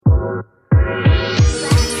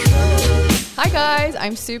guys,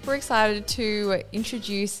 I'm super excited to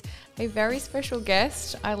introduce a very special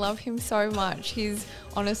guest. I love him so much. He's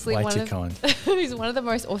honestly he's one of the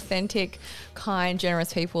most authentic, kind,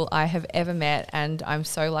 generous people I have ever met, and I'm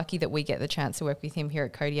so lucky that we get the chance to work with him here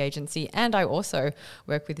at Cody Agency, and I also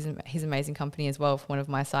work with his amazing company as well for one of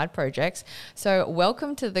my side projects. So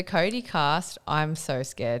welcome to the Cody Cast. I'm so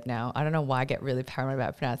scared now. I don't know why I get really paranoid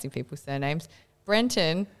about pronouncing people's surnames.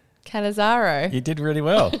 Brenton Cannizzaro. You did really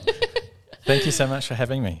well. Thank you so much for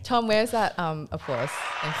having me. Tom, where's that applause?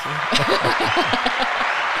 Thank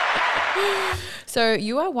you. So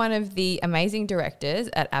you are one of the amazing directors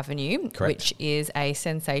at Avenue, Correct. Which is a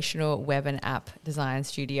sensational web and app design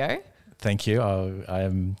studio. Thank you. I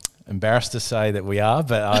am embarrassed to say that we are,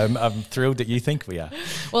 but I'm thrilled that you think we are.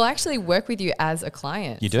 Well, I actually work with you as a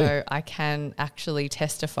client. You do. So I can actually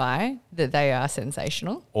testify that they are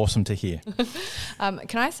sensational. Awesome to hear. Can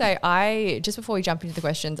I say, just before we jump into the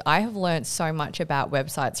questions, I have learned so much about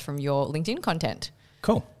websites from your LinkedIn content.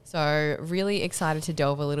 Cool. So really excited to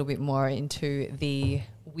delve a little bit more into the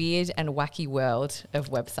weird and wacky world of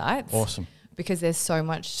websites. Awesome. Because there's so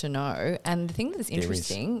much to know. And the thing that's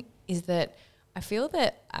interesting is that I feel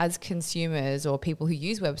that as consumers or people who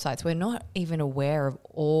use websites, we're not even aware of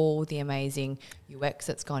all the amazing UX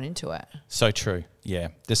that's gone into it. So true. Yeah.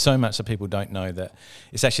 There's so much that people don't know that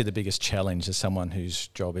it's actually the biggest challenge as someone whose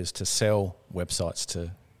job is to sell websites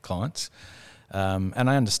to clients. And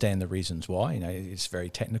I understand the reasons why. You know, it's very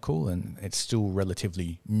technical and it's still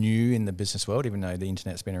relatively new in the business world, even though the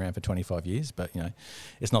internet's been around for 25 years. But, you know,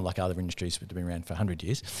 it's not like other industries that have been around for 100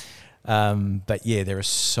 years. But yeah, there is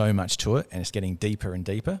so much to it and it's getting deeper and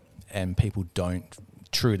deeper, and people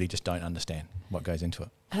just don't understand what goes into it.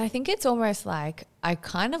 And I think it's almost like, I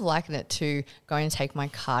kind of liken it to going to take my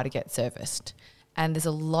car to get serviced. And there's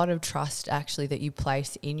a lot of trust actually that you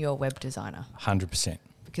place in your web designer. 100%.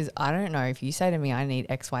 Because I don't know, if you say to me, I need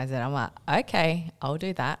X, Y, Z, I'm like, okay, I'll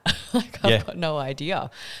do that. I've got no idea.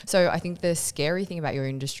 So I think the scary thing about your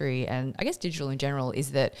industry, and I guess digital in general,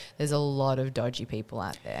 is that there's a lot of dodgy people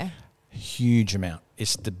out there. Huge amount.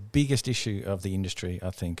 It's the biggest issue of the industry,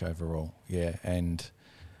 I think, overall. Yeah, and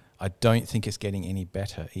I don't think it's getting any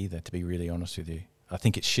better either, to be really honest with you. I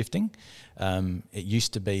think it's shifting. It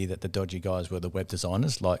used to be that the dodgy guys were the web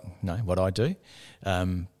designers, like what I do.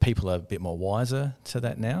 People are a bit more wiser to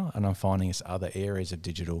that now, and I'm finding it's other areas of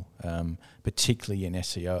digital, particularly in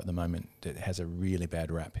SEO at the moment, that has a really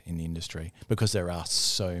bad rap in the industry because there are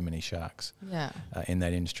so many sharks in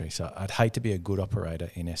that industry. So I'd hate to be a good operator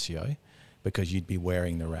in SEO because you'd be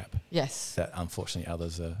wearing the rap. Yes. That unfortunately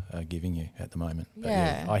others are giving you at the moment. But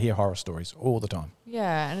yeah. I hear horror stories all the time.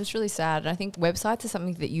 Yeah, and it's really sad. And I think websites are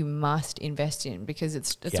something that you must invest in because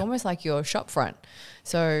it's almost like your shop front.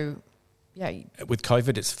 So, yeah. With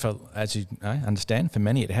COVID, it's for, as you understand, for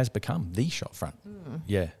many it has become the shop front.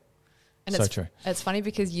 Yeah, and so true. It's funny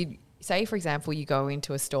because you say, for example, you go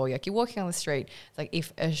into a store, you're walking on the street, it's like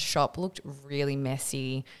if a shop looked really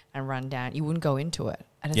messy and run down, you wouldn't go into it.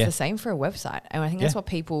 And it's the same for a website. And I think that's what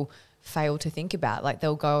people fail to think about. Like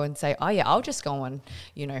they'll go and say, oh yeah, I'll just go on,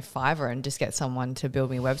 Fiverr and just get someone to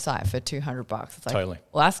build me a website for $200. It's like, totally.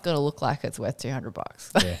 Well, that's going to look like it's worth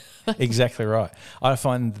 $200. Yeah, exactly right. I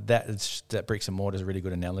find that bricks and mortar is a really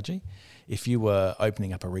good analogy. If you were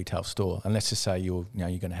opening up a retail store, and let's just say you're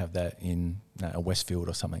going to have that in a Westfield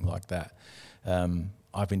or something like that,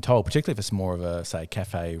 I've been told, particularly if it's more of a, say,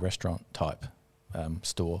 cafe, restaurant type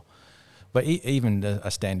store, but even a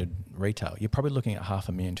standard retail, you're probably looking at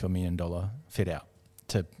 $500,000 to $1 million fit out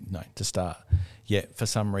to start. Yet for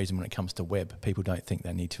some reason, when it comes to web, people don't think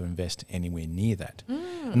they need to invest anywhere near that.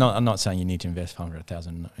 I'm not saying you need to invest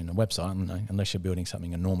 $500,000 in a website, unless you're building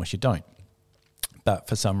something enormous, you don't. But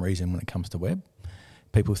for some reason, when it comes to web,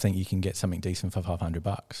 people think you can get something decent for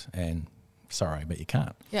 $500, and sorry, but you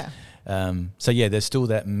can't. Yeah. So yeah, there's still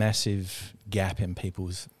that massive gap in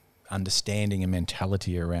people's understanding and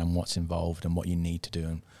mentality around what's involved and what you need to do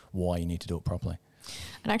and why you need to do it properly.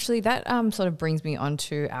 And actually that sort of brings me on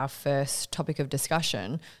to our first topic of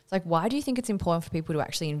discussion. It's like, why do you think it's important for people to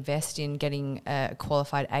actually invest in getting a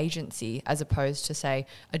qualified agency as opposed to, say,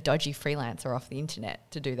 a dodgy freelancer off the internet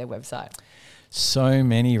to do their website? So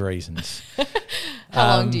many reasons.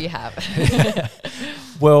 How long do you have?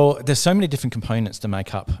 Well, there's so many different components to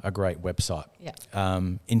make up a great website. Yeah.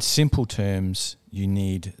 In simple terms, you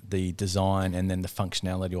need the design and then the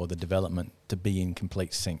functionality or the development to be in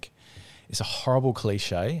complete sync. It's a horrible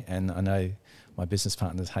cliche, and I know my business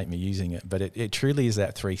partners hate me using it, but it truly is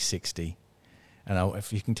that 360. And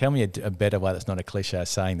if you can tell me a better way that's not a cliche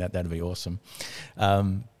saying that, that'd be awesome.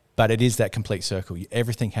 But it is that complete circle.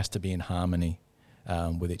 Everything has to be in harmony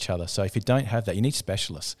with each other. So if you don't have that, you need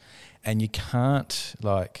specialists, and you can't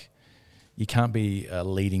be a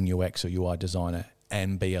leading UX or UI designer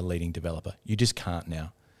and be a leading developer. You just can't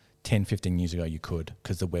now. 10, 15 years ago you could,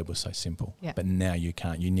 because the web was so simple. Yeah. But now you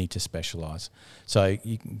can't. You need to specialise. So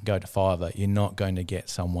you can go to Fiverr. You're not going to get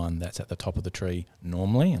someone that's at the top of the tree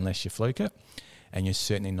normally, unless you fluke it. And you're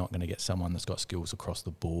certainly not going to get someone that's got skills across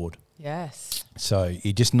the board. Yes. So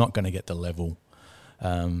you're just not going to get the level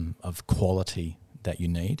of quality that you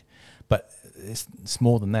need. But it's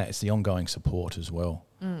more than that. It's the ongoing support as well.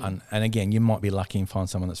 And again, you might be lucky and find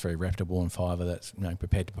someone that's very reputable on Fiverr that's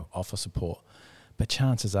prepared to offer support. But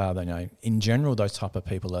chances are that, in general, those type of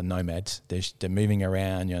people are nomads. They're moving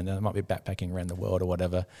around, they might be backpacking around the world or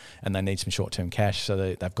whatever, and they need some short-term cash, so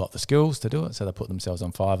they've got the skills to do it, so they put themselves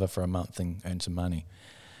on Fiverr for a month and earn some money.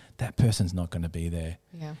 That person's not going to be there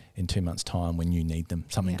in 2 months' time when you need them.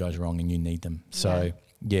 Something goes wrong and you need them. So,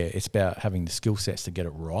 it's about having the skill sets to get it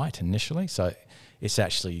right initially. So it's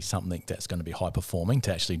actually something that's going to be high-performing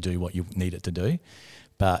to actually do what you need it to do.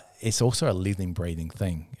 But it's also a living, breathing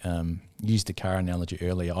thing. Used the car analogy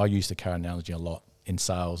earlier. I use the car analogy a lot in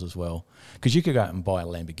sales as well. Because you could go out and buy a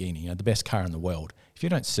Lamborghini, the best car in the world. If you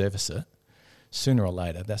don't service it, sooner or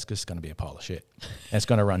later, that's just going to be a pile of shit. And it's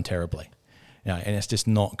going to run terribly. And it's just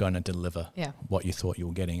not going to deliver what you thought you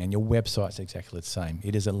were getting. And your website's exactly the same.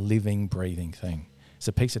 It is a living, breathing thing. It's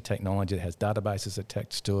a piece of technology that has databases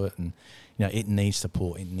attached to it, and it needs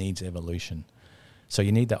support. It needs evolution. So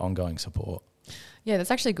you need that ongoing support. Yeah,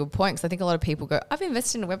 that's actually a good point, because I think a lot of people go, I've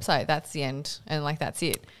invested in a website, that's the end, and that's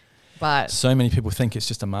it. But so many people think it's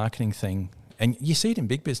just a marketing thing, and you see it in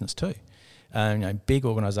big business too. Big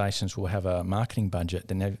organisations will have a marketing budget,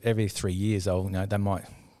 then every 3 years they might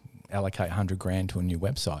allocate $100,000 to a new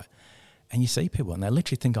website, and you see people and they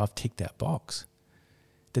literally think, I've ticked that box.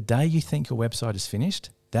 The day you think your website is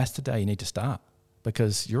finished, that's the day you need to start.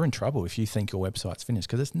 Because you're in trouble if you think your website's finished,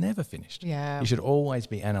 because it's never finished. Yeah. You should always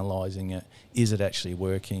be analysing it. Is it actually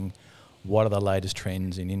working? What are the latest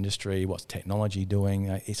trends in industry? What's technology doing?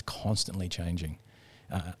 It's constantly changing.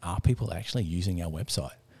 Are people actually using our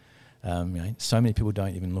website? So many people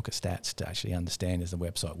don't even look at stats to actually understand, is the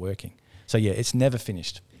website working? So it's never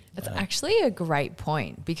finished. That's actually a great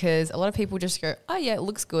point, because a lot of people just go, oh yeah, it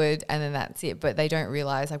looks good, and then that's it. But they don't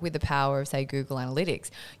realise, with the power of, say, Google Analytics,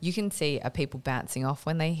 you can see are people bouncing off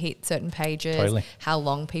when they hit certain pages, how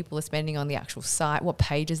long people are spending on the actual site, what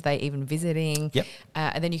pages they even visiting. Yep.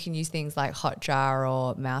 And then you can use things like Hotjar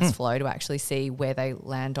or Mouseflow to actually see where they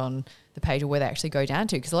land on the page or where they actually go down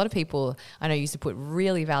to. Because a lot of people I know used to put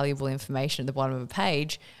really valuable information at the bottom of a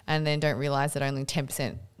page and then don't realise that only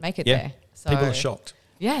 10% make it there. So people are shocked.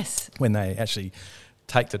 Yes. When they actually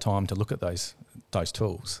take the time to look at those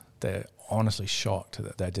tools, they're honestly shocked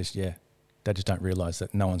that they just don't realise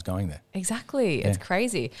that no one's going there. Exactly. It's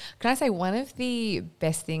crazy. Can I say one of the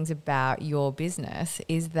best things about your business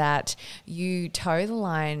is that you toe the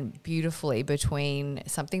line beautifully between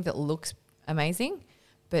something that looks amazing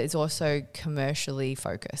but is also commercially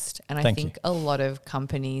focused. And I think a lot of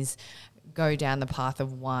companies go down the path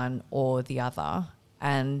of one or the other,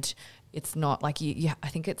 and it's not I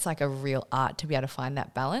think it's a real art to be able to find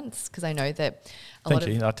that balance, because I know that I'll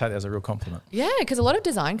take that as a real compliment. Yeah, because a lot of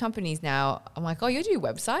design companies now, I'm like, oh, you do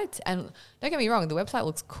websites? And don't get me wrong, the website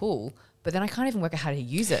looks cool, but then I can't even work out how to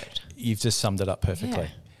use it. You've just summed it up perfectly.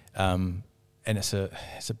 Yeah. And it's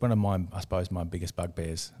one of my biggest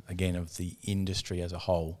bugbears, again, of the industry as a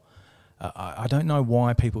whole. I don't know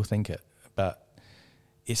why people think it, but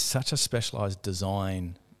it's such a specialised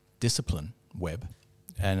design discipline, web.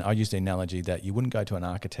 And I use the analogy that you wouldn't go to an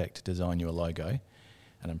architect to design you a logo,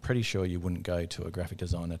 and I'm pretty sure you wouldn't go to a graphic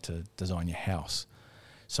designer to design your house.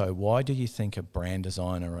 So why do you think a brand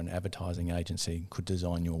designer or an advertising agency could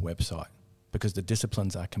design your website? Because the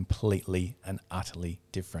disciplines are completely and utterly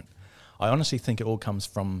different. I honestly think it all comes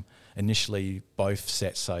from initially both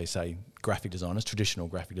sets, say graphic designers, traditional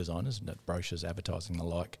graphic designers, brochures, advertising, the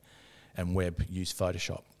like, and web use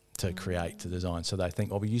Photoshop to create the design. So they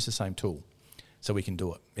think, we use the same tool, so we can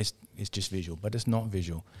do it. It's just visual, but it's not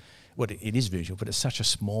visual. Well, it is visual, but it's such a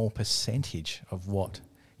small percentage of what,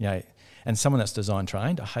 and someone that's design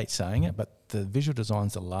trained, I hate saying it, but the visual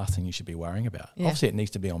design's the last thing you should be worrying about. Yeah. Obviously it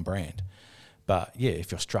needs to be on brand. But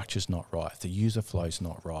if your structure's not right, if the user flow's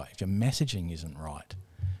not right, if your messaging isn't right,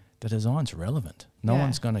 the design's irrelevant. No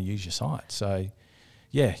one's going to use your site. So,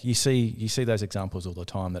 you see those examples all the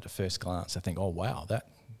time that at first glance I think, oh wow,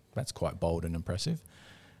 that's quite bold and impressive.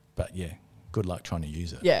 But good luck trying to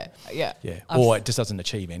use it. Yeah. Or it just doesn't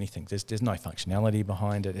achieve anything. There's no functionality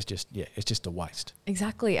behind it. It's just a waste.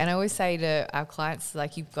 Exactly. And I always say to our clients,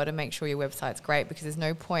 like, you've got to make sure your website's great, because there's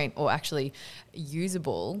no point, or actually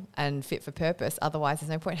usable and fit for purpose. Otherwise, there's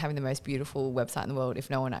no point having the most beautiful website in the world if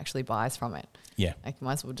no one actually buys from it. Yeah. Like, you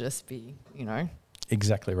might as well just be,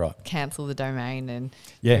 Exactly right. Cancel the domain and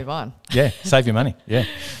move on. Yeah, save your money. Yeah.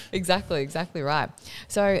 Exactly right.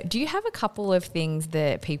 So do you have a couple of things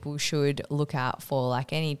that people should look out for,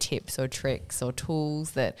 like any tips or tricks or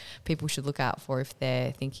tools that people should look out for if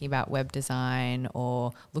they're thinking about web design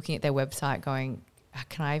or looking at their website going,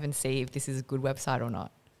 can I even see if this is a good website or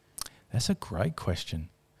not? That's a great question.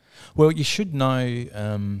 Well, you should know,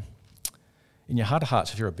 in your heart of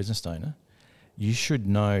hearts, if you're a business owner, you should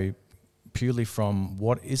know purely from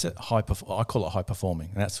what is it I call it high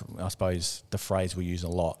performing, and that's, I suppose, the phrase we use a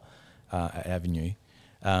lot at Avenue.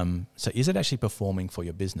 So is it actually performing for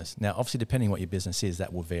your business? Now, obviously, depending on what your business is,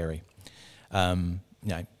 that will vary.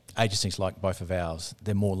 Agencies like both of ours,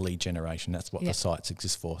 they're more lead generation. That's what the sites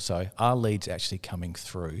exist for. So are leads actually coming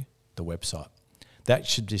through the website? That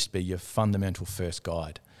should just be your fundamental first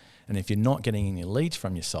guide. And if you're not getting any leads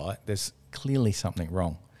from your site, there's clearly something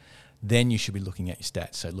wrong. Then you should be looking at your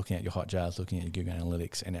stats. So looking at your Hotjars, looking at your Google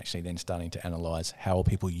Analytics, and actually then starting to analyse how are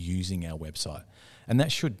people using our website. And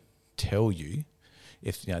that should tell you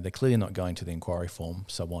if they're clearly not going to the inquiry form,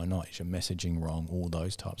 so why not? Is your messaging wrong? All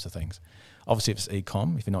those types of things. Obviously, if it's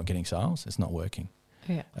e-com, if you're not getting sales, it's not working.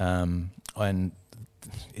 Yeah. And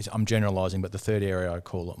I'm generalising, but the third area I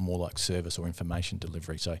call it more like service or information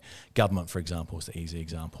delivery. So government, for example, is the easy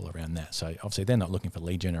example around that. So obviously they're not looking for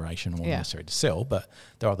lead generation or necessarily to sell, but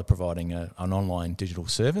they're either providing an online digital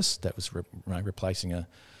service that was replacing a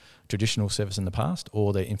traditional service in the past,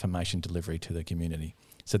 or their information delivery to the community.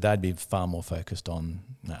 So they'd be far more focused on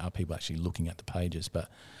are people actually looking at the pages. But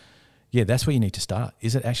yeah, that's where you need to start.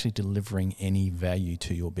 Is it actually delivering any value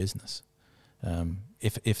to your business?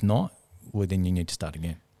 If not, well, then you need to start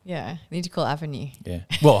again. Yeah, you need to call Avenue. Yeah.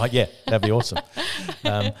 Well, yeah, that'd be awesome.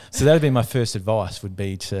 So that'd be my first advice, would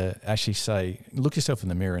be to actually say, look yourself in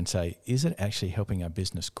the mirror and say, is it actually helping our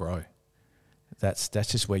business grow? That's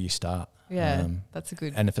just where you start. Yeah, that's a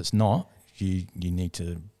good... And if it's not, you need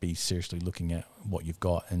to be seriously looking at what you've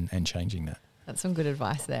got and changing that. That's some good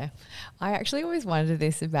advice there. I actually always wondered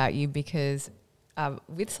this about you, because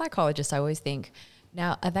with psychologists, I always think,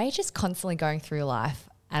 now, are they just constantly going through life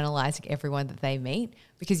analysing everyone that they meet?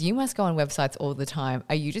 Because you must go on websites all the time.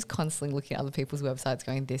 Are you just constantly looking at other people's websites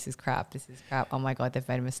going, this is crap, oh my God, they've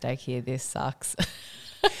made a mistake here, this sucks?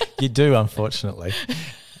 You do, unfortunately.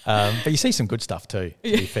 But you see some good stuff too, to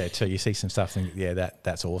be fair too. You see some stuff and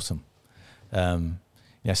that's awesome.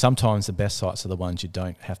 Sometimes the best sites are the ones you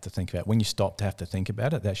don't have to think about. When you stop to have to think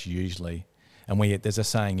about it, that's usually, and there's a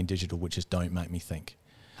saying in digital which is don't make me think.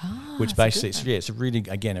 Which basically, it's a really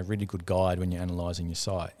good guide when you're analysing your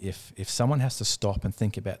site. If someone has to stop and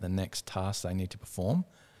think about the next task they need to perform,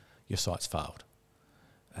 your site's failed.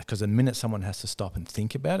 Because the minute someone has to stop and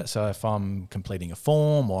think about it, so if I'm completing a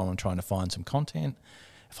form or I'm trying to find some content,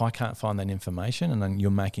 if I can't find that information and then you're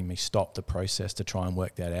making me stop the process to try and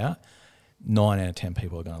work that out, 9 out of 10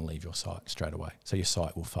 people are going to leave your site straight away. So your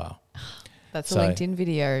site will fail. That's a LinkedIn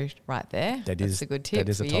video right there. That's a good tip. That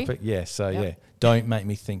is a topic. Yeah. So don't make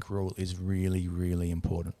me think rule is really, really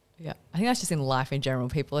important. Yeah. I think that's just in life in general.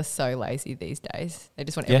 People are so lazy these days. They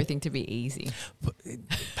just want everything to be easy.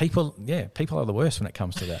 People are the worst when it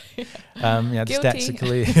comes to that. The stats are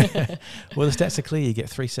clear. Well, the stats are clear. You get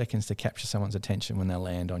 3 seconds to capture someone's attention when they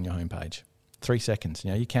land on your homepage. 3 seconds.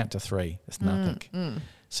 You count to 3. It's nothing.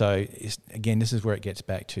 So this is where it gets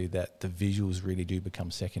back to that the visuals really do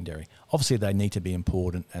become secondary. Obviously, they need to be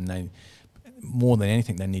important, and they, more than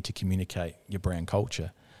anything, they need to communicate your brand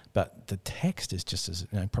culture. But the text is just as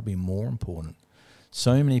probably more important.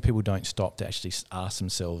 So many people don't stop to actually ask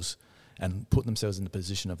themselves and put themselves in the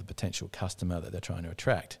position of a potential customer that they're trying to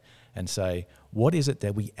attract and say, what is it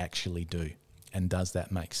that we actually do, and does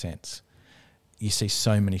that make sense? You see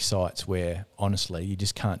so many sites where, honestly, you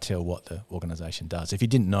just can't tell what the organisation does. If you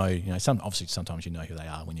didn't know, obviously sometimes you know who they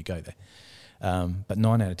are when you go there. But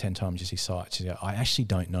 9 out of 10 times you see sites, you go, I actually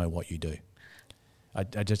don't know what you do.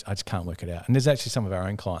 I just can't work it out. And there's actually some of our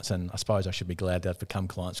own clients, and I suppose I should be glad they've become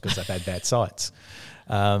clients because they've had bad sites.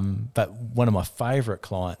 But one of my favourite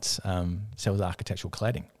clients sells architectural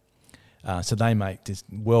cladding. So they make this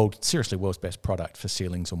world's best product for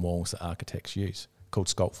ceilings and walls that architects use, called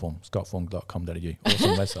Sculptform, sculptform.com.au.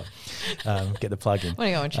 Awesome website. Get the plug in. Want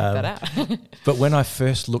to go and check that out. But when I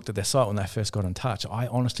first looked at their site, when they first got in touch, I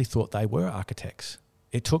honestly thought they were architects.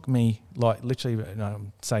 it took me like literally,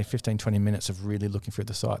 say 15, 20 minutes of really looking through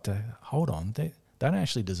the site to hold on. They don't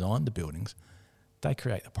actually design the buildings. They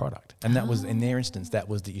create the product. And that was, in their instance, that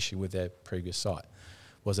was the issue with their previous site,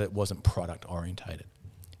 was it wasn't product orientated.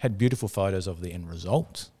 Had beautiful photos of the end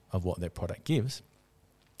result of what their product gives.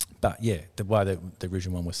 But yeah, the way that the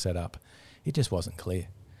original one was set up, it just wasn't clear.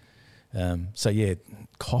 So yeah,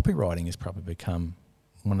 copywriting has probably become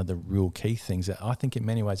one of the real key things that I think in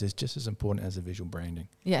many ways is just as important as the visual branding.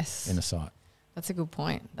 Yes. In a site. That's a good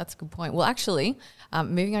point. Well, actually,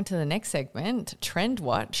 moving on to the next segment, Trend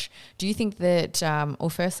Watch. Do you think that,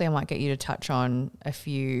 firstly, I might get you to touch on a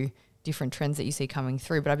few different trends that you see coming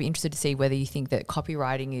through, but I'd be interested to see whether you think that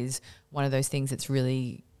copywriting is one of those things that's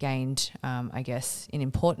really gained, I guess, in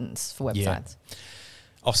importance for websites.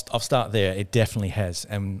 Yeah. I'll start there. It definitely has.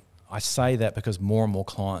 And I say that because more and more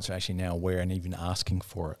clients are actually now aware and even asking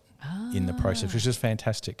for it in the process, which is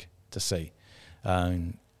fantastic to see.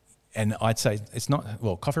 And I'd say it's not,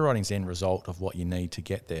 copywriting's the end result of what you need to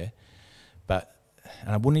get there. And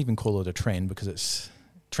I wouldn't even call it a trend because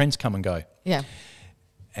trends come and go. Yeah.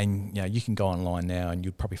 And you can go online now and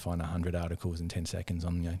you'd probably find 100 articles in 10 seconds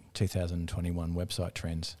on 2021 website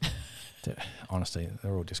trends. Honestly,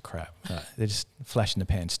 they're all just crap. They're just flash in the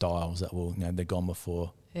pan styles that will, they're gone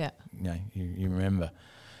before. Yeah. You remember.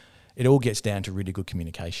 It all gets down to really good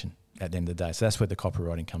communication at the end of the day. So that's where the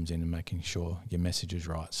copywriting comes in and making sure your message is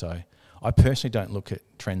right. So I personally don't look at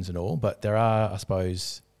trends at all, but there are, I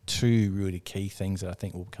suppose, two really key things that I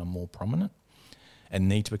think will become more prominent and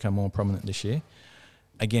need to become more prominent this year.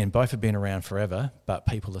 Again, both have been around forever, but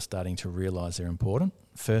people are starting to realise they're important.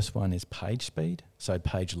 First one is page speed, so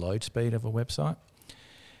page load speed of a website.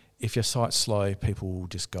 If your site's slow, people will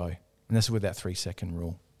just go. And this is where that 3-second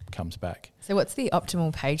rule comes back. So what's the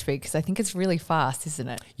optimal page speed? Because I think it's really fast, isn't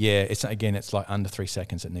it? Yeah, it's like under 3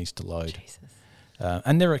 seconds it needs to load. Jesus.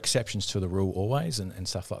 And there are exceptions to the rule always and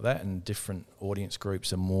stuff like that, and different audience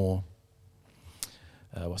groups are more,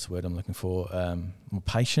 what's the word I'm looking for, more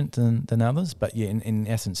patient than others. But yeah, in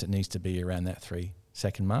essence, it needs to be around that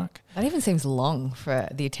 3-second mark. That even seems long for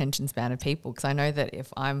the attention span of people, because I know that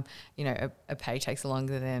if I'm, a page takes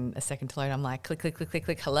longer than a second to load, I'm like, click, click, click, click,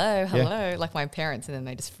 click, hello, like my parents, and then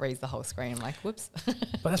they just freeze the whole screen. I'm like, whoops.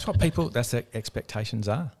 But that's what that's their expectations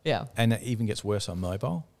are. Yeah. And it even gets worse on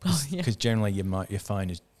mobile, because generally your phone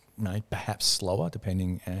is perhaps slower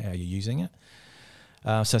depending on how you're using it.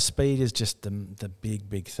 So speed is just the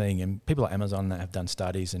big thing, and people like Amazon that have done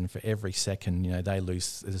studies, and for every second, they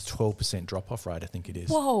lose, there's a 12% drop-off rate, I think it is.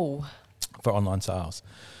 Whoa. For online sales.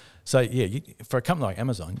 So yeah, for a company like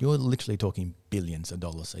Amazon, you're literally talking billions of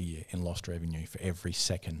dollars a year in lost revenue for every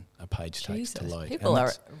second a page takes to load. People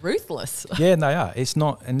are ruthless. Yeah, and they are. It's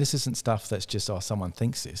not, and this isn't stuff that's just, someone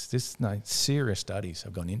thinks this. Serious studies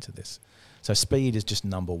have gone into this. So speed is just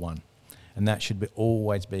number one. And that should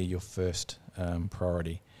always be your first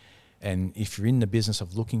priority. And if you're in the business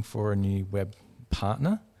of looking for a new web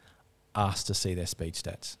partner, ask to see their speed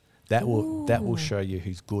stats. That will show you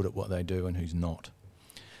who's good at what they do and who's not.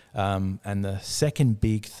 And the second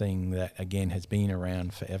big thing that, again, has been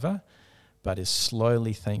around forever, but is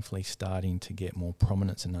slowly, thankfully, starting to get more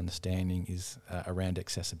prominence and understanding is around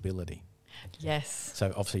accessibility. Yes. So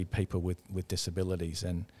obviously people with disabilities.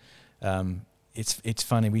 And it's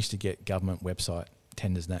funny, we used to get government website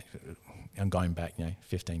tenders that, I'm going back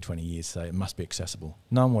 15, 20 years, so it must be accessible.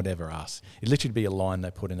 No one would ever ask. It'd literally be a line they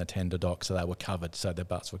put in a tender doc so they were covered, so their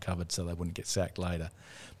butts were covered so they wouldn't get sacked later.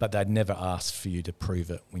 But they'd never ask for you to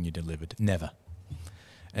prove it when you delivered. Never.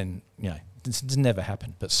 And, this never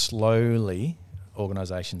happened. But slowly,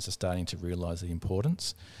 organisations are starting to realise the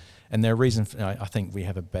importance. And there are reasons, I think we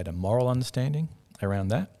have a better moral understanding around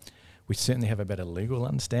that. We certainly have a better legal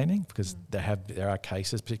understanding, because there are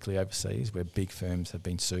cases, particularly overseas, where big firms have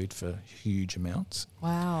been sued for huge amounts.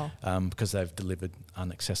 Wow. Because they've delivered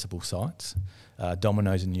inaccessible sites.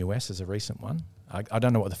 Domino's in the US is a recent one. I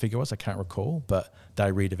don't know what the figure was, I can't recall, but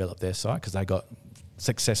they redeveloped their site because they got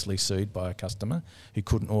successfully sued by a customer who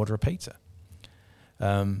couldn't order a pizza.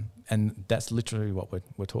 And that's literally what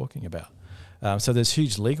we're talking about. So there's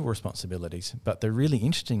huge legal responsibilities, but the really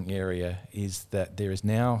interesting area is that there is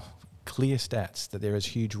now clear stats that there is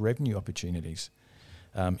huge revenue opportunities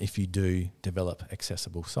if you do develop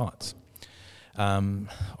accessible sites. A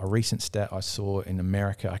recent stat I saw in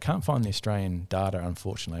America, I can't find the Australian data,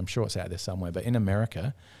 unfortunately. I'm sure it's out there somewhere, but in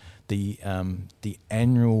America, the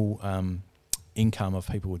annual income of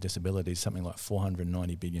people with disabilities is something like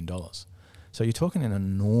 $490 billion. So you're talking an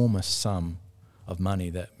enormous sum of money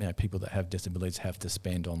that people that have disabilities have to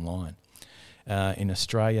spend online. In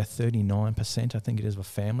Australia, 39%, I think it is, of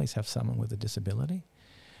families have someone with a disability.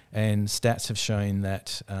 And stats have shown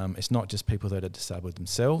that it's not just people that are disabled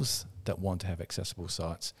themselves that want to have accessible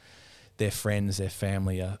sites. Their friends, their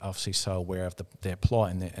family are obviously so aware of their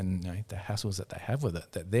plight and the hassles that they have with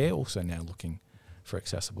it, that they're also now looking for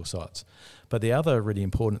accessible sites. But the other really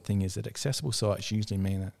important thing is that accessible sites usually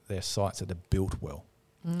mean that they're sites that are built well.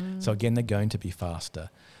 So again, they're going to be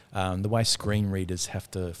faster. The way screen readers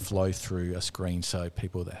have to flow through a screen so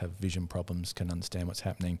people that have vision problems can understand what's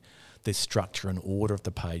happening, the structure and order of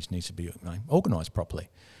the page needs to be organised properly.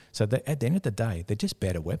 So that at the end of the day, they're just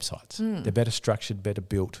better websites. They're better structured, better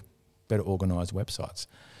built, better organised websites.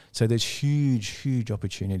 So there's huge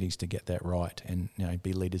opportunities to get that right and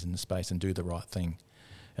be leaders in the space and do the right thing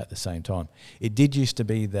at the same time. It did used to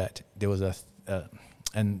be that there was a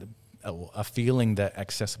feeling that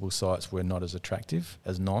accessible sites were not as attractive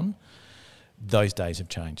as non. Those days have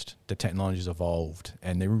changed. The technology's evolved,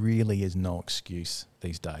 and there really is no excuse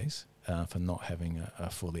these days for not having a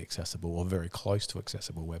fully accessible or very close to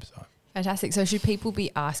accessible website. Fantastic. So should people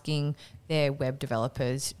be asking their web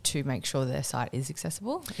developers to make sure their site is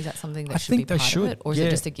accessible? Is that something that should be part of it? Or is it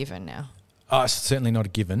just a given now? It's certainly not a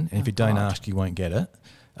given. And if you don't ask, you won't get it.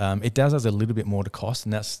 It does have a little bit more to cost,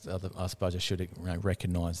 and that's, I suppose I should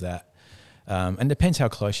recognise that. And depends how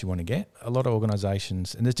close you want to get. A lot of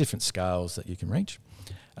organisations, and there's different scales that you can reach.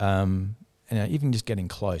 Even just getting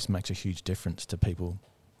close makes a huge difference to people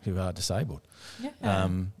who are disabled.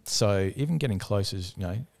 Yeah. So even getting close is,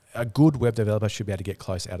 a good web developer should be able to get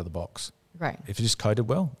close out of the box. Right. If you just coded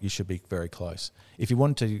well, you should be very close. If you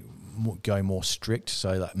want to go more strict,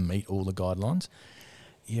 so that meet all the guidelines,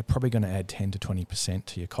 you're probably going to add 10 to 20%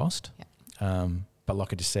 to your cost. Yeah. But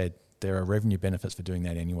like I just said, there are revenue benefits for doing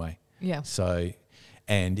that anyway. Yeah. So,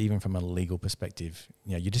 and even from a legal perspective,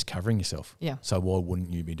 you're just covering yourself. Yeah. So why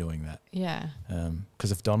wouldn't you be doing that? Yeah.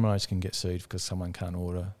 Because if Domino's can get sued because someone can't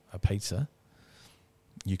order a pizza,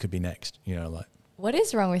 you could be next. What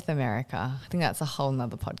is wrong with America? I think that's a whole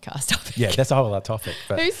nother podcast topic. Yeah, that's a whole other topic.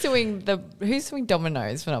 But who's suing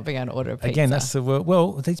Domino's for not being able to order a pizza? Again, that's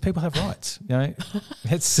these people have rights.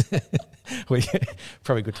 It's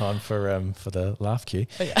probably a good time for the laugh cue.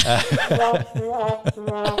 Oh, yeah.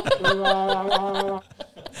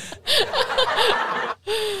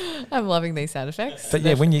 I'm loving these sound effects. But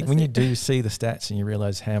yeah, when you do see the stats and you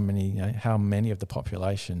realise how many of the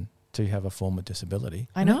population to have a form of disability.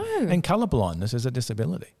 I know. And colour blindness is a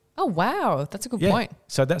disability. Oh, wow. That's a good point.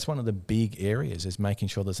 So that's one of the big areas, is making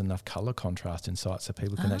sure there's enough colour contrast in sites so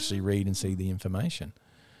people can actually read and see the information.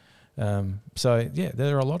 So,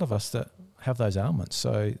 there are a lot of us that have those ailments.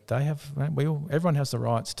 So everyone has the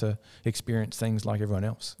rights to experience things like everyone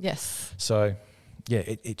else. Yes. So,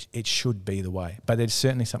 it should be the way. But there's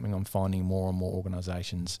certainly something I'm finding more and more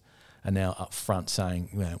organisations are now up front saying,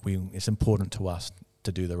 it's important to us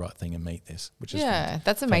to do the right thing and meet this, which is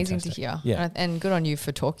that's amazing to hear. Yeah. And good on you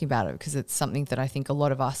for talking about it, because it's something that I think a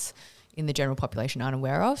lot of us in the general population aren't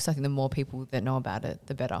aware of. So I think the more people that know about it,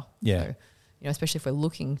 the better. Yeah. So, especially if we're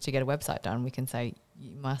looking to get a website done, we can say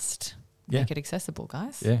you must make it accessible,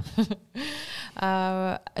 guys. Yeah.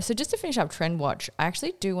 So just to finish up Trend Watch, I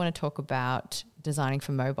actually do want to talk about designing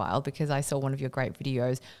for mobile, because I saw one of your great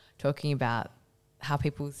videos talking about how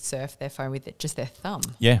people surf their phone with just their thumb.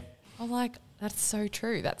 Yeah. I'm like, that's so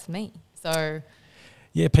true. That's me. So,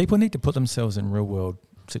 people need to put themselves in real world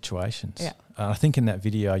situations. Yeah. I think in that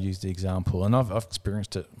video I used the example, and I've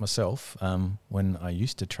experienced it myself when I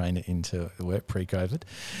used to train it into work pre-COVID.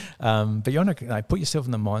 But you want to put yourself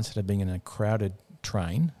in the mindset of being in a crowded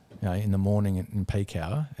train, in the morning in peak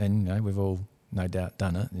hour, and we've all no doubt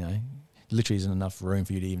done it. Literally isn't enough room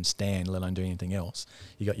for you to even stand, let alone do anything else.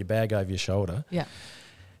 You got your bag over your shoulder. Yeah.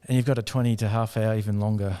 And you've got a 20 to half hour, even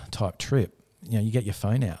longer type trip. You get your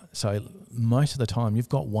phone out. So most of the time you've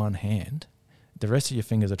got one hand. The rest of your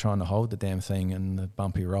fingers are trying to hold the damn thing in the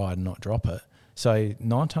bumpy ride and not drop it. So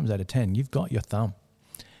 9 times out of 10, you've got your thumb.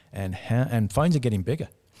 And phones are getting bigger.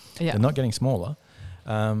 Yeah. They're not getting smaller.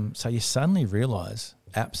 So you suddenly realise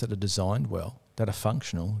apps that are designed well, that are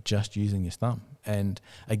functional, just using your thumb. And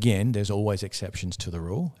again, there's always exceptions to the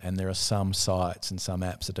rule, and there are some sites and some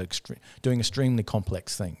apps that are doing extremely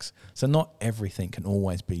complex things. So not everything can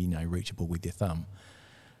always be reachable with your thumb.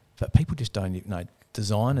 But people just don't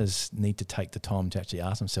designers need to take the time to actually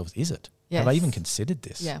ask themselves, is it? Yes. Have I even considered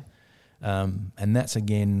this? Yeah. And that's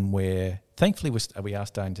again where thankfully we are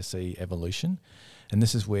starting to see evolution, and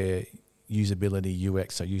this is where usability,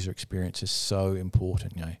 UX, so user experience, is so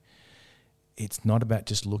important. It's not about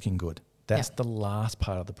just looking good. That's the last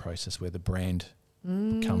part of the process where the brand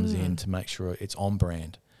comes in to make sure it's on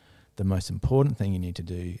brand. The most important thing you need to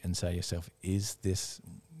do and say to yourself, is this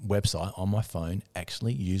website on my phone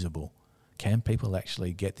actually usable? can people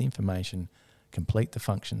actually get the information, complete the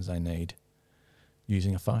functions they need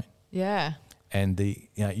using a phone? Yeah. And it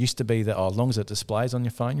used to be that, as long as it displays on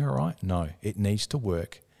your phone, you're all right. No, it needs to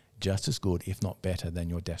work just as good, if not better, than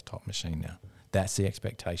your desktop machine now. That's the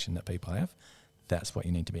expectation that people have. That's what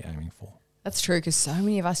you need to be aiming for. That's true, because so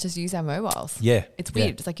many of us just use our mobiles. Yeah. It's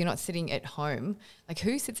weird. It's like you're not sitting at home. Like,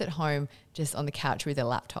 who sits at home just on the couch with their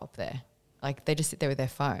laptop there? Like, they just sit there with their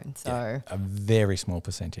phone. So a very small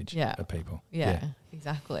percentage of people. Yeah,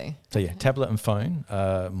 exactly. So tablet and phone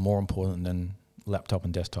are more important than laptop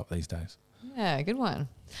and desktop these days. Yeah, good one.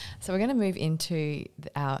 So we're going to move into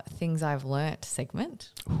our Things I've Learnt segment,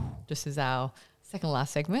 just as our second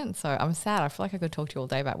last segment. So I'm sad. I feel like I could talk to you all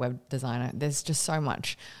day about web design. There's just so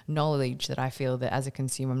much knowledge that I feel that as a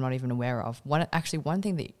consumer I'm not even aware of. One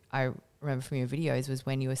thing that I remember from your videos was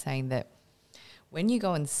when you were saying that when you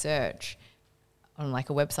go and search on like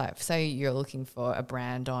a website, say you're looking for a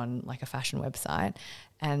brand on like a fashion website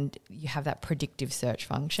and you have that predictive search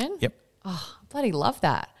function. Yep. Oh, I bloody love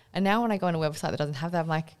that. And now when I go on a website that doesn't have that, I'm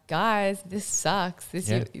like, guys, this sucks.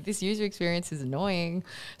 This user experience is annoying.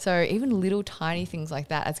 So even little tiny things like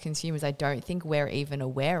that as consumers, I don't think we're even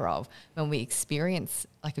aware of when we experience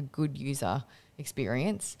like a good user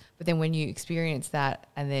experience. But then when you experience that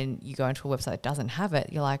and then you go into a website that doesn't have it,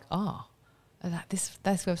 you're like, oh, this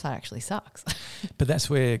website actually sucks. But that's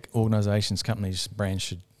where organisations, companies, brands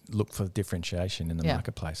should look for differentiation in the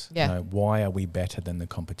marketplace. Yeah. Why are we better than the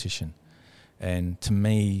competition? And to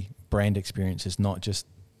me, brand experience is not just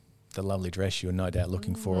the lovely dress you're no doubt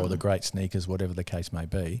looking for or the great sneakers, whatever the case may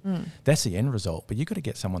be. That's the end result. But you've got to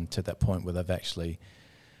get someone to that point where they've actually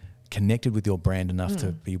connected with your brand enough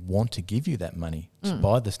to want to give you that money to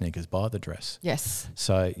buy the sneakers, buy the dress. Yes.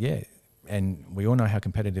 So, and we all know how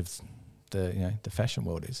competitive the fashion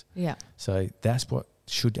world is. Yeah. So that's what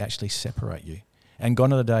should actually separate you. And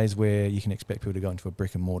gone are the days where you can expect people to go into a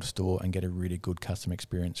brick and mortar store and get a really good customer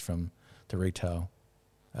experience from the retail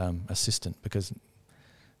assistant, because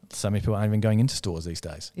so many people aren't even going into stores these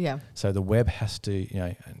days. Yeah. So the web has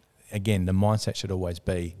to, again, the mindset should always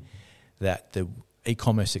be that the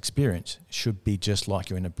e-commerce experience should be just like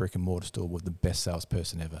you're in a brick and mortar store with the best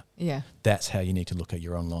salesperson ever. Yeah. That's how you need to look at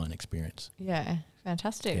your online experience. Yeah.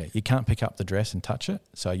 Fantastic. Yeah. You can't pick up the dress and touch it,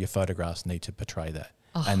 so your photographs need to portray that.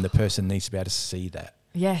 Oh. And the person needs to be able to see that.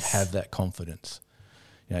 Yes. Have that confidence.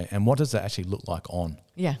 And what does that actually look like on?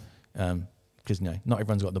 Yeah. Because not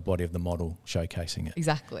everyone's got the body of the model showcasing it.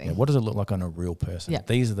 Exactly. What does it look like on a real person? Yeah.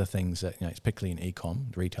 These are the things that, particularly in e-com,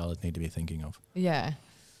 retailers need to be thinking of. Yeah.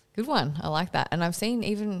 Good one. I like that. And I've seen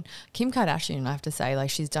even Kim Kardashian, I have to say, like,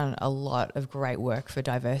 she's done a lot of great work for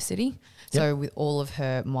diversity. Yep. So with all of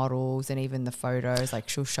her models and even the photos, like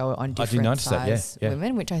she'll show it on different size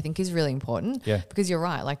women, which I think is really important. Yeah. Because you're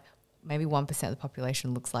right, like maybe 1% of the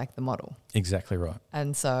population looks like the model. Exactly right.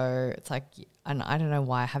 And so it's like, and I don't know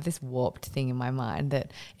why I have this warped thing in my mind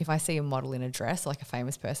that if I see a model in a dress, like a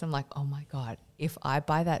famous person, I'm like, oh my God, if I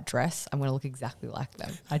buy that dress, I'm going to look exactly like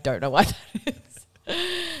them. I don't know why that is.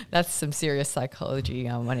 That's some serious psychology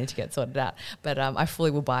I need to get sorted out. But I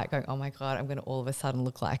fully will buy it going, oh my God, I'm going to all of a sudden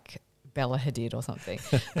look like Bella Hadid or something,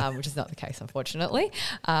 which is not the case, unfortunately.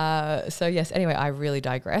 So yes, anyway, I really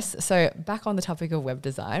digress. So back on the topic of web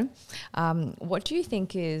design, what do you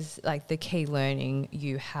think is like the key learning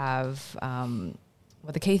you have,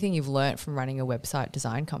 the key thing you've learnt from running a website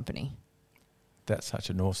design company? That's such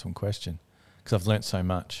an awesome question because I've learnt so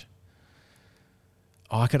much.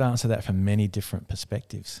 I could answer that from many different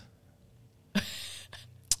perspectives.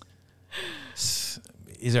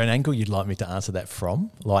 Is there an angle you'd like me to answer that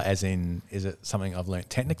from? Like, as in, is it something I've learnt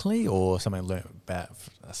technically or something I've learnt about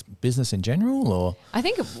business in general? Or I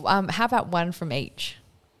think, how about one from each?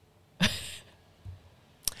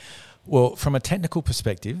 Well, from a technical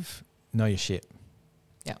perspective, know your shit.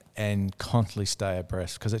 Yeah. And constantly stay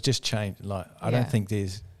abreast because it just changed. Like, I don't think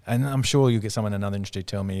there's, and I'm sure you'll get someone in another industry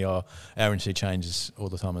tell me, our industry changes all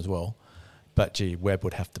the time as well. But gee, web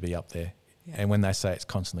would have to be up there. Yeah. And when they say it's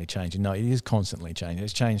constantly changing, no, it is constantly changing.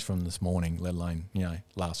 It's changed from this morning, let alone,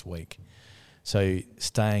 last week. So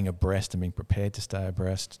staying abreast and being prepared to stay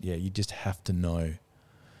abreast, you just have to know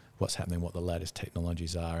what's happening, what the latest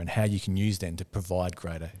technologies are and how you can use them to provide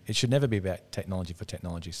greater. It should never be about technology for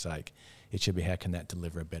technology's sake. It should be how can that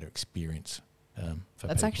deliver a better experience for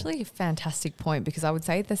That's people. actually a fantastic point because I would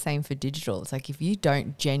say the same for digital. It's like if you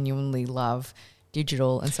don't genuinely love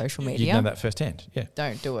digital and social media, you know that firsthand. Yeah,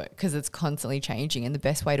 don't do it because it's constantly changing, and the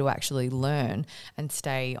best way to actually learn and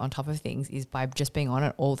stay on top of things is by just being on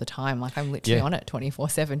it all the time. Like I'm literally on it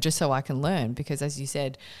 24/7 just so I can learn because, as you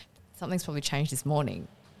said, something's probably changed this morning.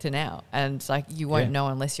 to now. And like you won't know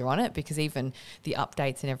unless you're on it, because even the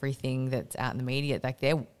updates and everything that's out in the media, like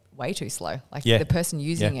they're way too slow. Like the person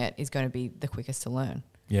using it is going to be the quickest to learn.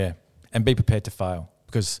 Yeah. And be prepared to fail,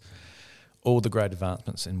 because all the great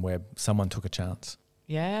advancements in web, someone took a chance.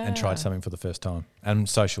 Yeah. And tried something for the first time. And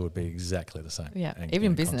social would be exactly the same. Yeah. Even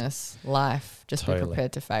in business, life, just be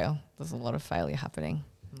prepared to fail. There's a lot of failure happening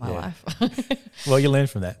in my life. Well, you learn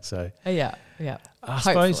from that. So yeah. I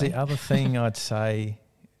suppose the other thing I'd say,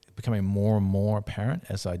 becoming more and more apparent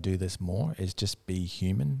as I do this more, is just be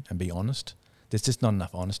human and be honest. There's just not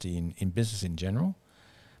enough honesty in business in general.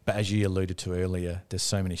 But as you alluded to earlier, there's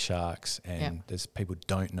so many sharks, and there's people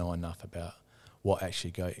don't know enough about what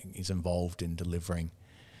actually is involved in delivering.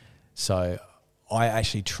 So I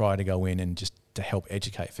actually try to go in and just to help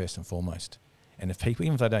educate first and foremost. And if people,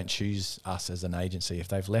 even if they don't choose us as an agency, if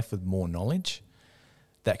they've left with more knowledge,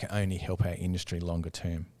 that can only help our industry longer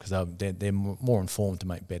term, because they're more informed to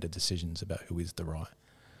make better decisions about who is the right,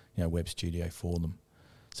 web studio for them.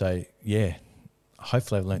 So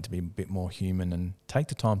hopefully I've learned to be a bit more human and take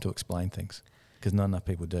the time to explain things, because not enough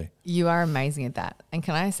people do. You are amazing at that. And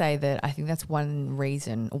can I say that I think that's one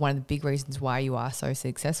of the big reasons why you are so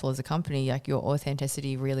successful as a company. Like, your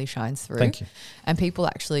authenticity really shines through. Thank you. And people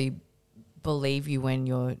actually believe you when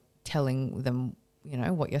you're telling them,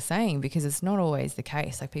 what you're saying, because it's not always the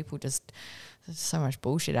case. Like, people there's so much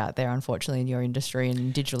bullshit out there, unfortunately, in your industry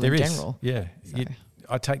and digital in general. Yeah. So.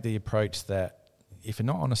 I take the approach that if you're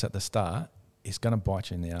not honest at the start, it's going to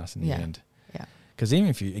bite you in the ass in the end. Yeah. Because even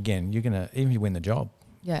if even if you win the job,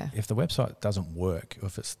 if the website doesn't work, or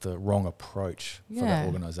if it's the wrong approach for that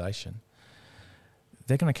organisation,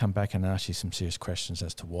 they're going to come back and ask you some serious questions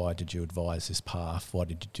as to why did you advise this path? Why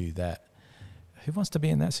did you do that? Who wants to be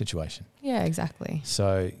in that situation? Yeah, exactly.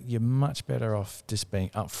 So you're much better off just being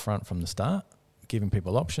upfront from the start, giving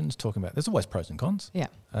people options, talking about, there's always pros and cons. Yeah.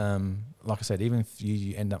 Like I said, even if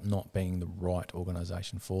you end up not being the right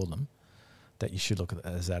organisation for them, that you should look at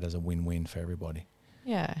that as a win-win for everybody.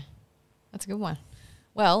 Yeah, that's a good one.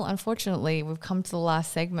 Well, unfortunately, we've come to the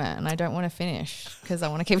last segment, and I don't want to finish because I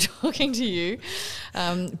want to keep talking to you.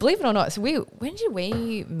 Believe it or not, so when did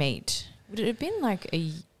we meet? Would it have been like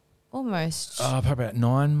almost... probably about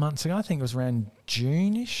 9 months ago. I think it was around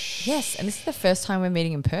June-ish. Yes, and this is the first time we're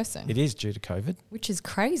meeting in person. It is, due to COVID. Which is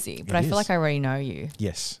crazy, but I feel like I already know you.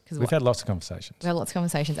 Yes, we've had lots of conversations. We've had lots of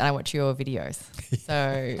conversations, and I watch your videos. So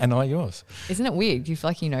and I yours. Isn't it weird? You feel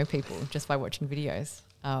like you know people just by watching videos.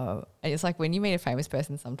 It's like when you meet a famous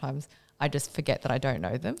person, sometimes I just forget that I don't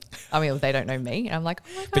know them. I mean, they don't know me, and I'm like,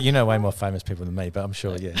 oh my God. But you know way more famous people than me, but I'm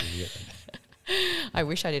sure, yeah. I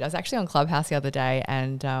wish I did. I was actually on Clubhouse the other day,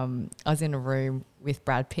 and I was in a room with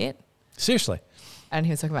Brad Pitt. Seriously? And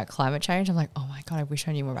he was talking about climate change. I'm like, oh my God, I wish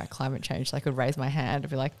I knew more about climate change. So I could raise my hand and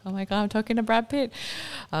be like, oh my God, I'm talking to Brad Pitt.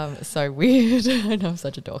 So weird. I know I'm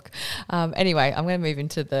such a dork. Anyway, I'm going to move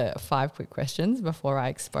into the 5 quick questions before I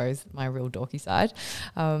expose my real dorky side.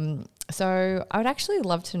 So I would actually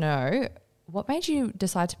love to know, what made you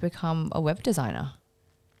decide to become a web designer?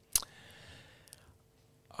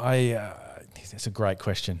 That's a great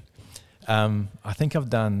question. I think I've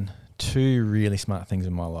done 2 really smart things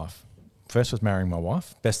in my life. First was marrying my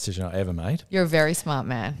wife. Best decision I ever made. You're a very smart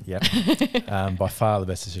man. Yep. By far the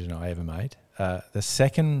best decision I ever made. The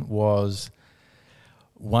second was,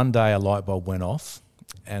 one day a light bulb went off,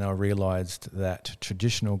 and I realised that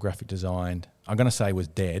traditional graphic design, I'm going to say, was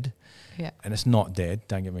dead. Yeah. And it's not dead,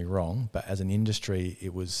 don't get me wrong, but as an industry,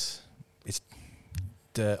 it's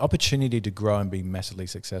the opportunity to grow and be massively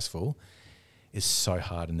successful is so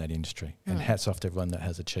hard in that industry. And hats off to everyone that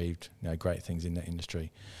has achieved great things in that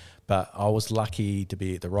industry. But I was lucky to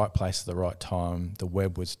be at the right place at the right time. The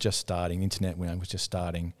web was just starting, internet was just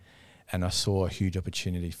starting, and I saw a huge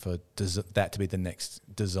opportunity for that to be the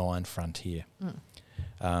next design frontier.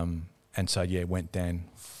 And so, went down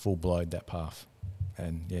full-blowed that path,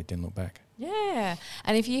 and didn't look back. Yeah.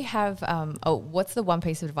 And if you have, what's the one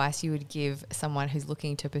piece of advice you would give someone who's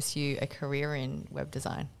looking to pursue a career in web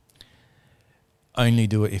design? Only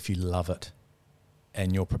do it if you love it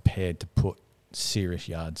and you're prepared to put serious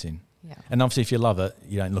yards in. Yeah. And obviously if you love it,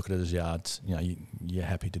 you don't look at it as yards, you're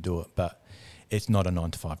happy to do it, but it's not a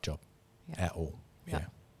 9-to-5 job at all. Yeah.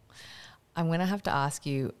 I'm going to have to ask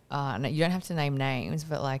you, you don't have to name names,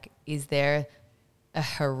 but like, is there a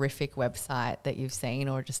horrific website that you've seen,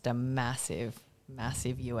 or just a massive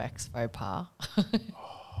UX faux pas?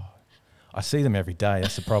 I see them every day.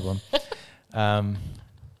 That's the problem.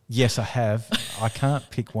 Yes, I have. I can't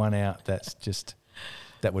pick one out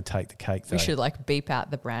that would take the cake, though. We should beep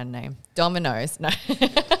out the brand name. Domino's. No.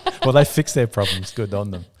 Well, they fix their problems. Good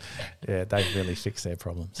on them. Yeah, they really fix their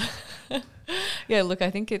problems. Yeah, look, I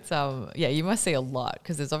think it's you must see a lot,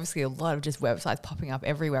 because there's obviously a lot of just websites popping up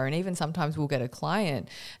everywhere, and even sometimes we'll get a client,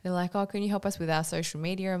 they're like, oh, can you help us with our social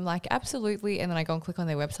media? I'm like, absolutely. And then I go and click on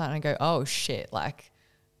their website and I go, oh shit, like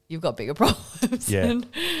you've got bigger problems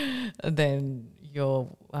than your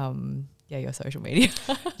your social media.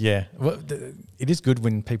 Yeah, well, it is good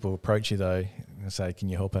when people approach you though and say, can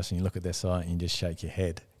you help us? And you look at their site and you just shake your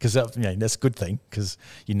head, because that's a good thing, because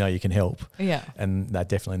you can help. Yeah. And they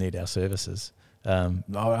definitely need our services.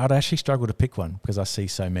 I'd actually struggle to pick one because I see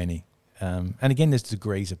so many. And again, there's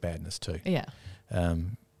degrees of badness too. Yeah.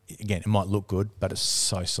 Again, it might look good, but it's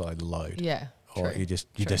so slow to load. Yeah. Or you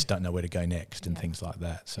just don't know where to go next and things like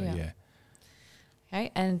that. So yeah. Okay,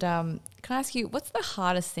 and can I ask you, what's the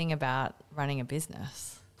hardest thing about running a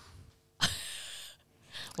business?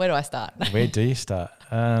 Where do I start? Where do you start?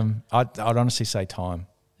 I'd honestly say time.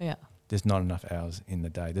 Yeah. There's not enough hours in the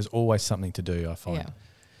day. There's always something to do, I find. Yeah.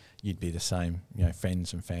 You'd be the same.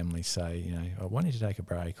 Friends and family say, oh, why don't you take a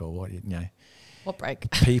break, or what? What break?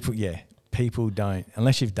 People don't,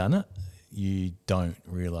 unless you've done it, you don't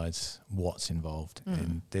realise what's involved.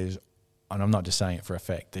 And I'm not just saying it for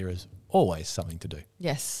effect, there is always something to do.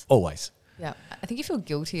 Yes. Always. Yeah. I think you feel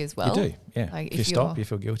guilty as well. You do, yeah. Like if you stop, you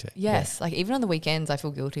feel guilty. Yes. Yeah. Like even on the weekends, I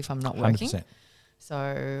feel guilty if I'm not working. 100%.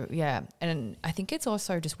 So, yeah. And I think it's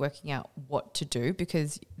also just working out what to do,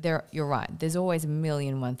 because you're right. There's always a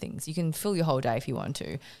million and one things. You can fill your whole day if you want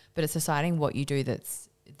to, but it's deciding what you do that's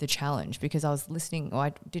the challenge. Because I was listening,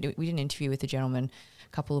 we did an interview with a gentleman a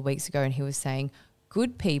couple of weeks ago, and he was saying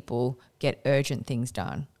good people get urgent things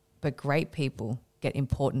done, but great people get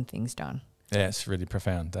important things done. Yeah, it's really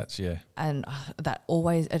profound. And that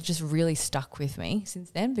always, it just really stuck with me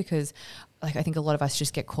since then, because I think a lot of us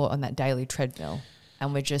just get caught on that daily treadmill,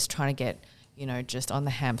 and we're just trying to get, just on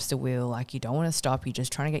the hamster wheel. Like you don't want to stop. You're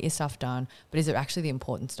just trying to get your stuff done. But is it actually the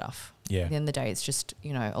important stuff? Yeah. At the end of the day, it's just, a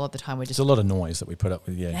lot of the time we're just... It's a lot of noise that we put up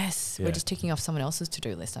with, Yes. Yeah. We're just ticking off someone else's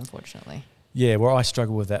to-do list, unfortunately. Yeah, well, I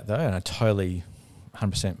struggle with that though, and I totally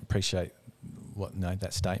 100% appreciate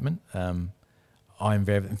that statement.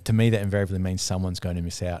 To me, that invariably means someone's going to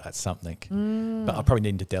miss out at something. But I probably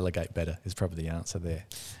need to delegate better is probably the answer there.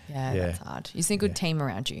 Yeah, that's hard. You just need a good team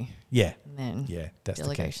around you. Yeah. And then that's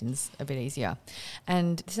delegation's a bit easier.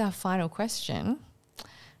 And this is our final question.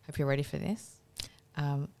 Hope you're ready for this.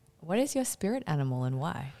 What is your spirit animal and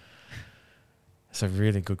why? That's a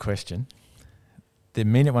really good question. The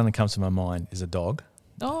immediate one that comes to my mind is a dog.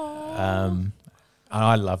 Oh.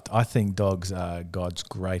 I think dogs are God's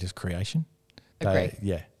greatest creation. Agree.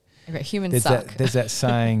 Yeah. Agree. Humans suck. There's that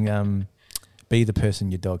saying, be the person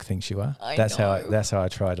your dog thinks you are. That's how I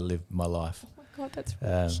try to live my life. Oh my God, that's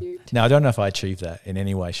really cute. Now, I don't know if I achieve that in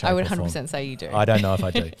any way, shape, I would or form. 100% say you do. I don't know if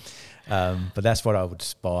I do. But that's what I would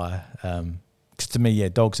aspire. Because to me,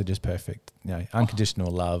 dogs are just perfect.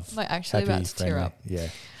 Unconditional love. Like actually happy, about to tear up. Yeah.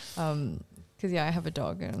 Because I have a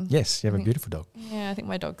dog. And yes, you have a beautiful dog. Yeah, I think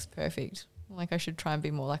my dog's perfect. Like I should try and be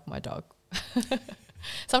more like my dog.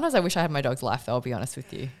 Sometimes I wish I had my dog's life though, I'll be honest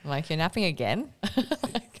with you. I'm like, you're napping again?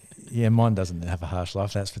 Yeah, mine doesn't have a harsh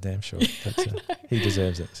life, that's for damn sure. But, he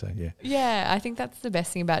deserves it, so yeah. Yeah, I think that's the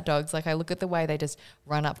best thing about dogs. Like I look at the way they just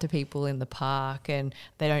run up to people in the park and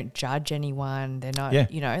they don't judge anyone. They're not,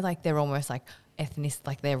 like they're almost like ethnic,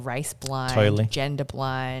 like they're race blind, gender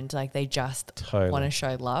blind. Like they just want to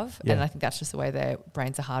show love. Yeah. And I think that's just the way their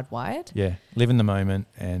brains are hardwired. Yeah, live in the moment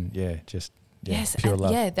and pure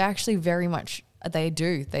love. Yeah, they're actually very much... They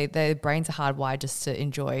do. Their brains are hardwired just to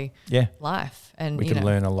enjoy life. And we can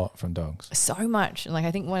learn a lot from dogs. So much. And I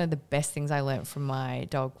think one of the best things I learned from my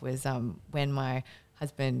dog was when my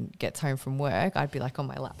husband gets home from work, I'd be like on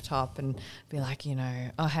my laptop and be like,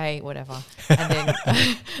 oh, hey, whatever. And then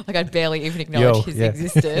like I'd barely even acknowledge his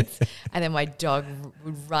existence. And then my dog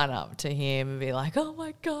would run up to him and be like, oh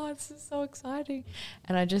my God, this is so exciting.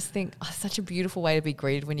 And I just think such a beautiful way to be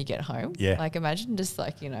greeted when you get home. Yeah. Like imagine just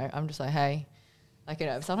like, I'm just like, hey. Like,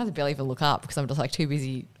 sometimes I barely even look up because I'm just like too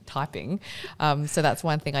busy typing. So that's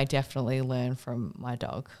one thing I definitely learned from my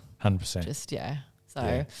dog. 100%. Just,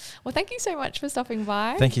 So, well, thank you so much for stopping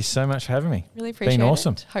by. Thank you so much for having me. Really appreciate it. Been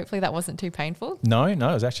awesome. Hopefully that wasn't too painful. No, it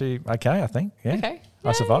was actually okay, I think. Yeah. Okay.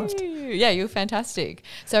 I survived. Yeah, you were fantastic.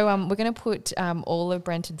 So we're going to put all of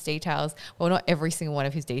Brenton's details, well, not every single one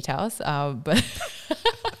of his details, but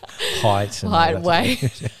height,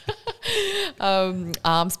 weight.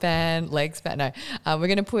 arm span, leg span. No, we're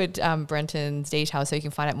going to put Brenton's details so you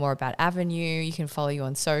can find out more about Avenue. You can follow you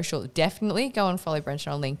on social. Definitely go and follow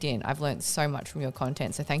Brenton on LinkedIn. I've learned so much from your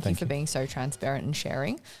content. So thank you for being so transparent and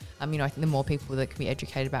sharing. I think the more people that can be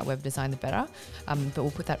educated about web design, the better. But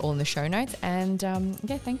we'll put that all in the show notes. And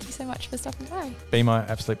thank you so much for stopping by. Be my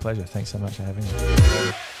absolute pleasure. Thanks so much for having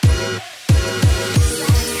me.